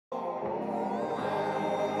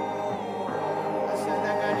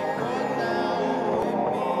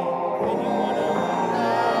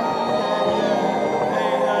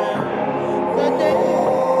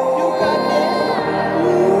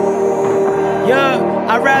Yeah,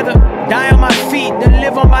 I'd rather die on my feet than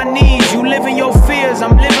live on my knees. You live in your fears,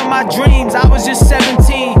 I'm living my dreams. I was just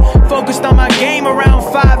 17, focused on my game around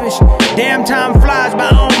 5-ish. Damn, time flies by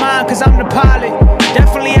on mine, cause I'm the pilot.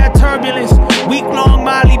 Definitely had turbulence, week-long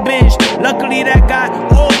Molly binge. Luckily that got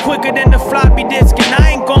old quicker than the floppy disk. And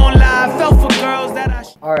I ain't gon' lie, I fell for girls that I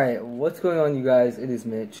Alright, what's going on, you guys? It is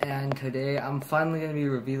Mitch, and today I'm finally going to be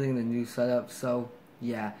revealing the new setup. So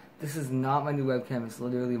yeah, this is not my new webcam, it's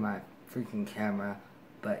literally my freaking camera.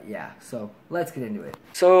 But yeah, so let's get into it.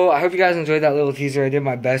 So I hope you guys enjoyed that little teaser. I did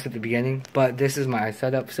my best at the beginning, but this is my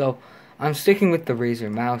setup. So I'm sticking with the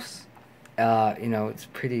Razer mouse. You know, it's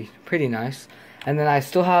pretty nice. And then I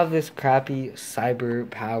still have this crappy Cyber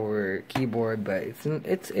Power keyboard, but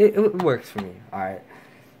it works for me. All right.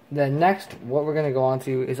 Then next, what we're gonna go on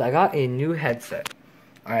to is I got a new headset.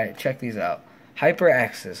 All right, check these out.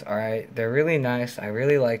 HyperX's. All right, they're really nice. I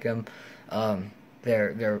really like them.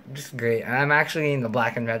 They're just great. And I'm actually in the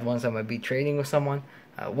black and red ones. I'm gonna be trading with someone.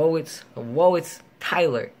 Whoa,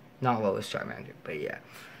 Tyler, not Lois Charmander, but yeah.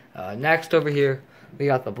 Next over here, we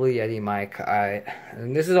got the Blue Yeti mic. Alright,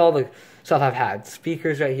 and this is all the stuff I've had.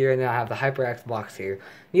 Speakers right here, and then I have the HyperX box here.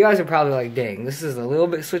 You guys are probably like, dang, this is a little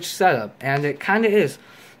bit switched setup, and it kind of is.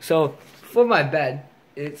 So, for my bed,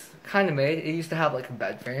 it's kind of made. It used to have like a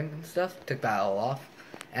bed frame and stuff. Took that all off,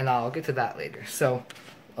 and I'll get to that later. So,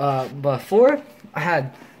 before, I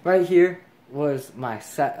had, right here was my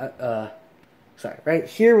right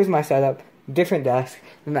here was my setup. Different desk,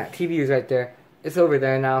 and that TV is right there. It's over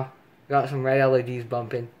there now. Got some red LEDs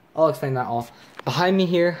bumping. I'll explain that all. Behind me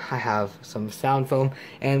here, I have some sound foam.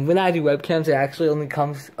 And when I do webcams, it actually only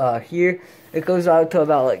comes here. It goes out to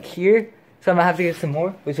about like here. So I'm going to have to get some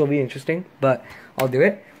more, which will be interesting. But I'll do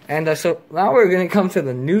it. And so now we're going to come to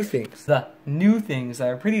the new things. The new things that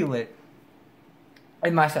are pretty lit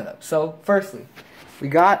in my setup. So firstly, we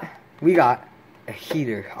got a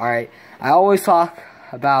heater. Alright. I always talk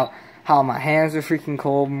about how my hands are freaking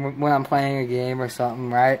cold when I'm playing a game or something,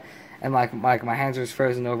 right? And like my hands are just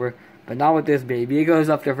frozen over. But not with this baby. It goes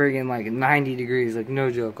up to freaking like 90 degrees, like no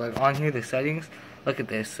joke. Like on here, the settings, look at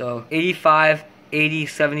this. So 85, 80,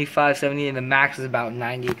 75, 70, and the max is about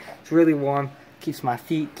 90. It's really warm. Keeps my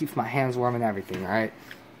feet, keeps my hands warm and everything, alright?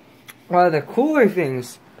 One of the cooler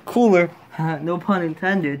things, no pun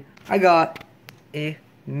intended, I got a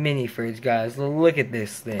mini fridge, guys. Look at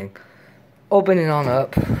this thing. Open it on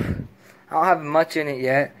up. I don't have much in it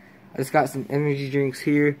yet. I just got some energy drinks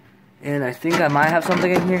here. And I think I might have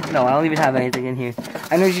something in here. No, I don't even have anything in here.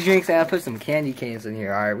 Energy drinks, and I put some candy canes in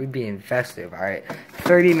here. Alright, we're being festive, alright.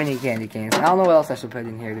 30 mini candy canes. I don't know what else I should put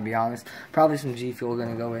in here, to be honest. Probably some G Fuel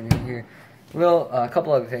gonna go in here. Well, a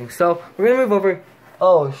couple other things. So, we're gonna move over.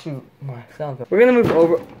 Oh, shoot. My sound. We're gonna move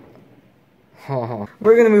over.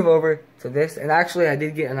 We're gonna move over to this, and actually I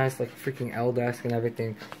did get a nice like freaking L desk and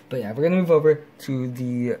everything. But yeah, we're gonna move over to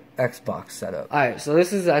the Xbox setup. Alright, so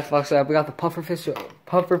this is the Xbox setup. We got the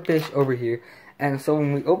pufferfish over here. And so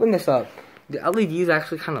when we open this up, the LEDs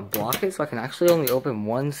actually kind of block it, so I can actually only open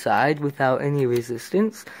one side without any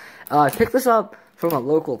resistance. I picked this up from a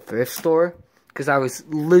local thrift store because I was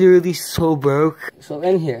literally so broke. So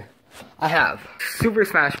in here, I have Super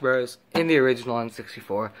Smash Bros. In the original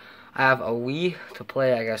N64. I have a Wii to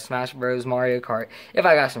play, I guess, Smash Bros. Mario Kart, if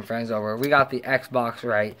I got some friends over. We got the Xbox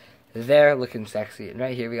right there, looking sexy. And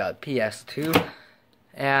right here, we got PS2,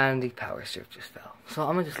 and the power strip just fell. So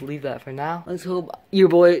I'm going to just leave that for now. Let's hope your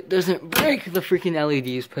boy doesn't break the freaking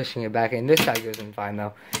LEDs pushing it back in. This side goes in fine,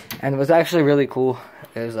 though. And it was actually really cool.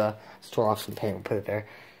 There's a store off some paint, we'll put it there.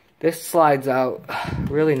 This slides out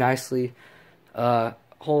really nicely.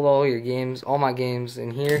 Hold all your games, all my games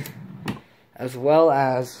in here, as well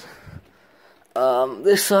as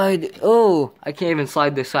this side. Oh, I can't even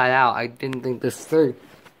slide this side out. I didn't think this through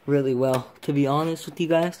really well, to be honest with you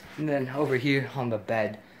guys. And then over here on the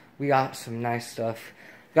bed, we got some nice stuff.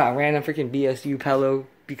 Got a random freaking BSU pillow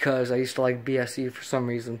because I used to like BSU for some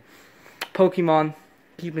reason. Pokemon,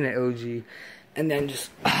 keeping it OG, and then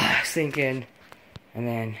just sink in, and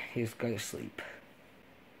then he's go to sleep.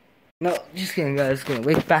 No, just kidding, guys. Just gonna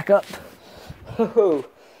wake back up. Come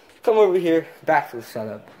over here, back to the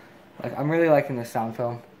setup. Like, I'm really liking the sound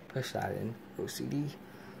foam. Push that in. OCD.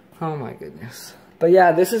 Oh my goodness. But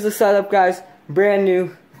yeah, this is the setup, guys. Brand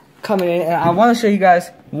new. Coming in. And I want to show you guys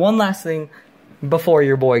one last thing before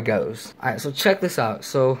your boy goes. Alright, so check this out.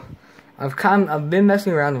 So, I've been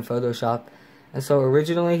messing around in Photoshop. And so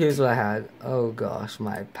originally, here's what I had. Oh gosh,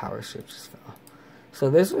 my power strip just fell. So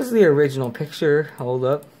this was the original picture. Hold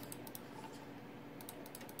up.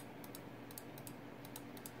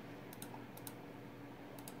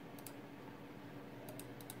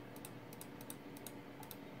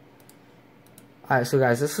 Alright, so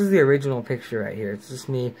guys, this is the original picture right here. It's just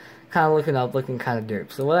me kind of looking up, looking kind of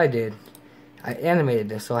derp. So what I did, I animated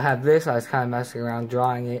this. So I have this, I was kind of messing around,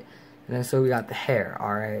 drawing it. And then so we got the hair,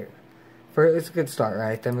 alright. It's a good start,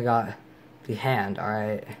 right? Then we got the hand,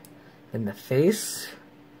 alright. Then the face.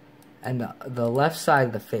 And the left side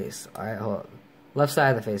of the face. Alright, hold up. Left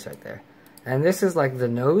side of the face right there. And this is like the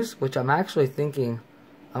nose, which I'm actually thinking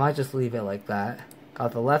I might just leave it like that.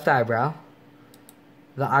 Got the left eyebrow.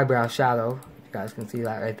 The eyebrow shadow. You guys can see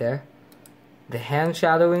that right there. The hand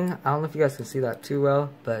shadowing, I don't know if you guys can see that too well,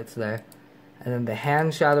 but it's there. And then the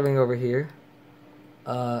hand shadowing over here.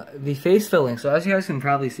 The face filling, so as you guys can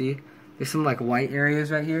probably see, there's some like white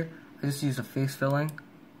areas right here. I just used a face filling.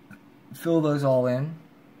 Fill those all in.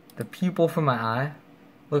 The pupil for my eye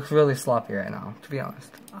looks really sloppy right now, to be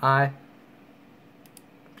honest. Eye,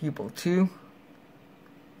 pupil 2.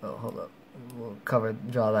 Oh, hold up. We'll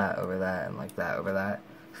draw that over that, and like that over that.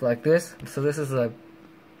 So like this. So this is the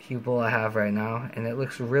pupil I have right now, and it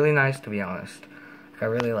looks really nice, to be honest. I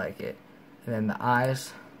really like it. And then the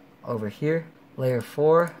eyes over here. Layer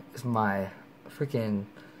 4 is my freaking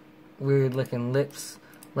weird looking lips.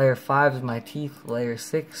 Layer 5 is my teeth. Layer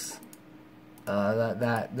 6,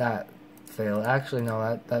 that failed. Actually,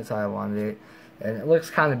 no, that's how I wanted it, and it looks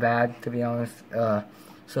kind of bad, to be honest,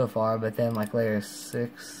 so far. But then like layer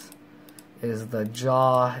 6 is the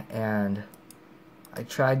jaw, and I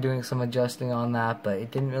tried doing some adjusting on that, but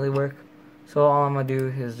it didn't really work. So all I'm gonna do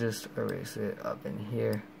is just erase it up in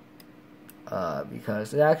here,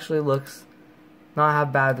 because it actually looks not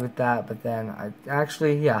half bad with that. But then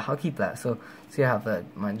I'll keep that. So see, I have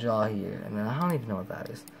my jaw here, and then I don't even know what that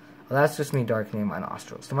is. Well, that's just me darkening my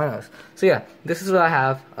nostrils to my nose. So yeah, this is what I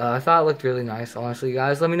have. I thought it looked really nice, honestly,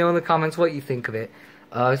 guys. Let me know in the comments what you think of it.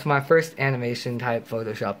 It's my first animation type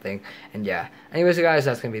Photoshop thing, and yeah. Anyways, guys,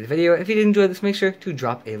 that's gonna be the video. If you did enjoy this, make sure to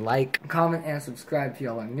drop a like, comment, and subscribe if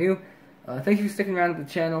y'all are new. Thank you for sticking around with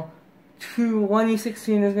the channel.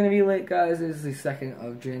 1E16 is gonna be late, guys. It is the 2nd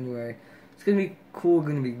of January. It's gonna be cool,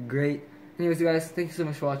 gonna be great. Anyways, guys, thank you so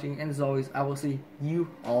much for watching, and as always, I will see you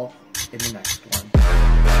all in the next one.